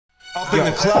Up in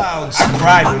the clouds, I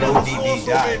cried when ODB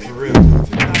died, for real.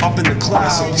 Up in the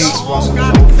clouds, peace, Russel.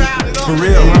 For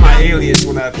real, I'm my alias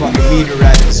when I fucking meet her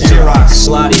at Xerox.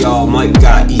 A lot of y'all might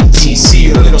got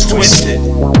ETC, a little twisted,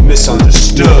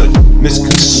 misunderstood,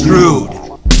 misconstrued.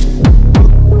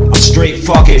 I'm straight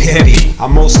fucking hippie,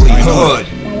 I'm mostly hood.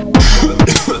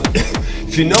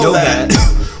 If you know that,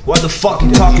 why the fuck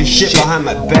you talking shit behind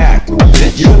my back?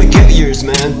 You wanna get yours,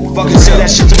 man. Fucking say that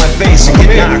shit to my face and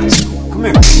get knocked. Come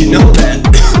here. You know that?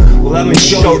 Well, let me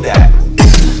show you that.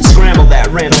 Scramble that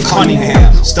Randall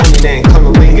Cunningham, stunning and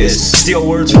cunnilingus, steal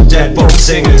words from dead folk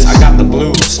singers. I got the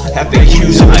blues,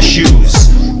 FAQs in my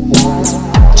shoes,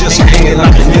 just hanging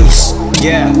like a noose.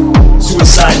 Yeah,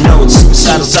 suicide notes,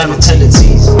 suicidal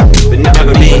tendencies, but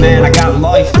never me, man. I got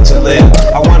life to live.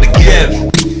 I wanna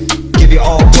give you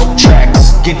all dope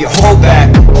tracks, give you whole back.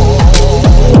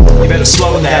 You better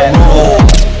slow that roll,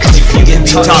 cause if you get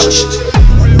touched,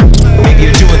 maybe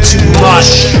you're doing too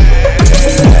much.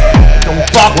 Don't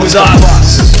fuck with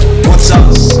us. What's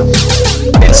us?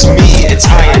 It's me, it's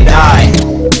I and I.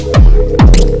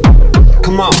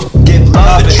 Come on, give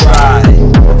love a try.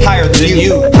 Higher than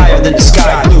you, higher than the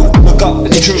sky blue. Look up,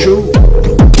 it's true.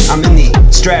 I'm in the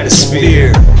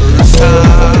stratosphere.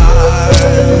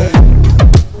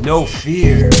 No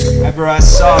fear. Ever I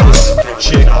saw this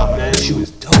chick, man, she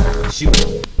was dope. She was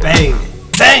banging.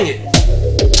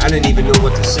 I didn't even know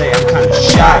what to say. I'm kind of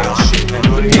shy and shit, you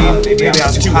know what I mean? Maybe I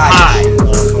was too high.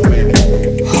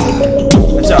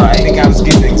 That's alright. I think I was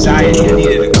getting anxiety. I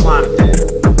needed a Klonopin.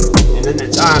 And then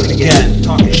it's on again.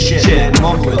 Talking shit, man.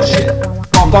 Mumbling shit.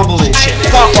 Bumbling shit.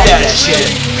 Fuck that shit.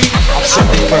 I'm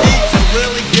simply first.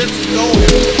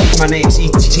 My name's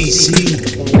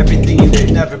ETC. Everything you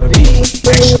could never be.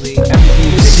 Actually,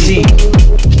 everything you see.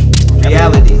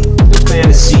 Reality. No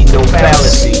fantasy, no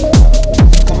fallacy.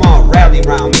 Rally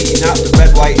round me, not the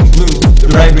red, white, and blue, the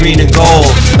red, green, and gold.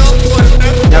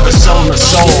 Never sold my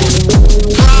soul.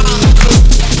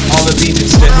 All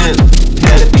allegiance to him,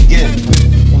 let it begin.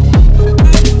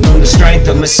 From the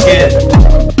strength of my skin,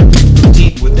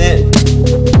 deep within.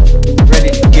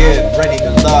 Ready to give, ready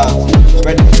to love,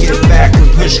 ready to give back when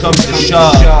push comes to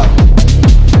shove.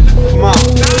 Come on,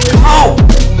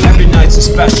 every night's a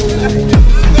special night.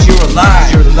 Cause you're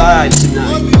alive tonight.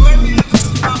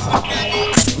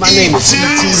 My name is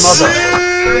E.T. Mother.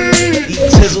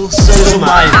 E-Tizzle, sizzle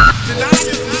mine.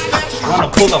 Wanna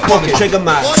pull the fucking trigger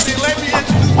mine.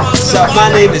 So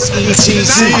my name is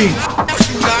ETC.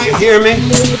 You hear me?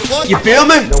 You feel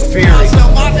me? Don't fear me.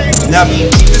 Never.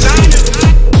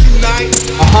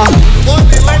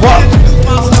 What?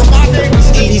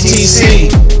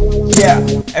 ETC. Yeah,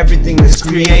 everything that's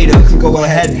creative. Go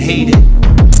ahead and hate it.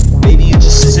 Maybe you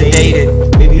just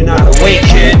sedated. Maybe you're not awake,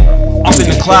 kid. Up in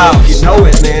the clouds, you know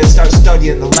it, man. Start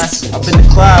studying the lesson. Up in the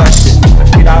clouds,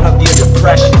 get out of your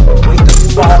depression. Wake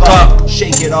the fuck up,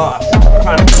 shake it off.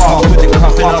 Chronic cough with it,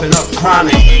 coughing up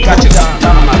chronic. Got you down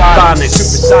on my phonics.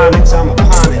 Supersonics, I'm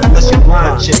upon it. Unless you're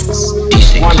blind chicks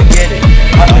wanna get it.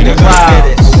 Up in the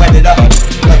clouds, wet it up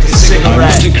like a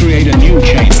cigarette. To create a new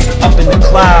chain. Up in the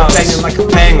clouds, banging like a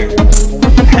banger.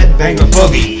 Headbanger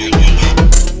boogie.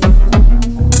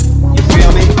 You feel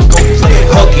me? Go play a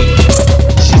hooky.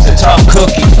 Tough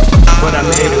cookie, but I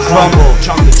made it crumble.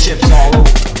 Chocolate chips all over.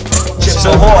 Chips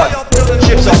ahoy,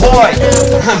 chips ahoy.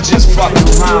 I'm just fucking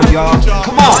around, y'all.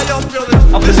 Come on,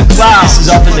 up in the clouds. This is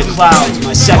Up in the Clouds,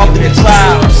 my second. Up in the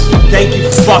Clouds. Thank you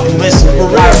for fucking listening. For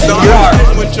real, you are.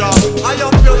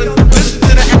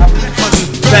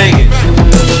 Bang it.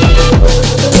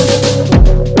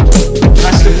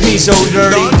 Rest in peace, old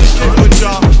dirty.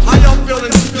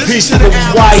 Peace to the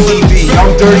YDB,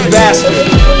 young dirty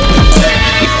bastard.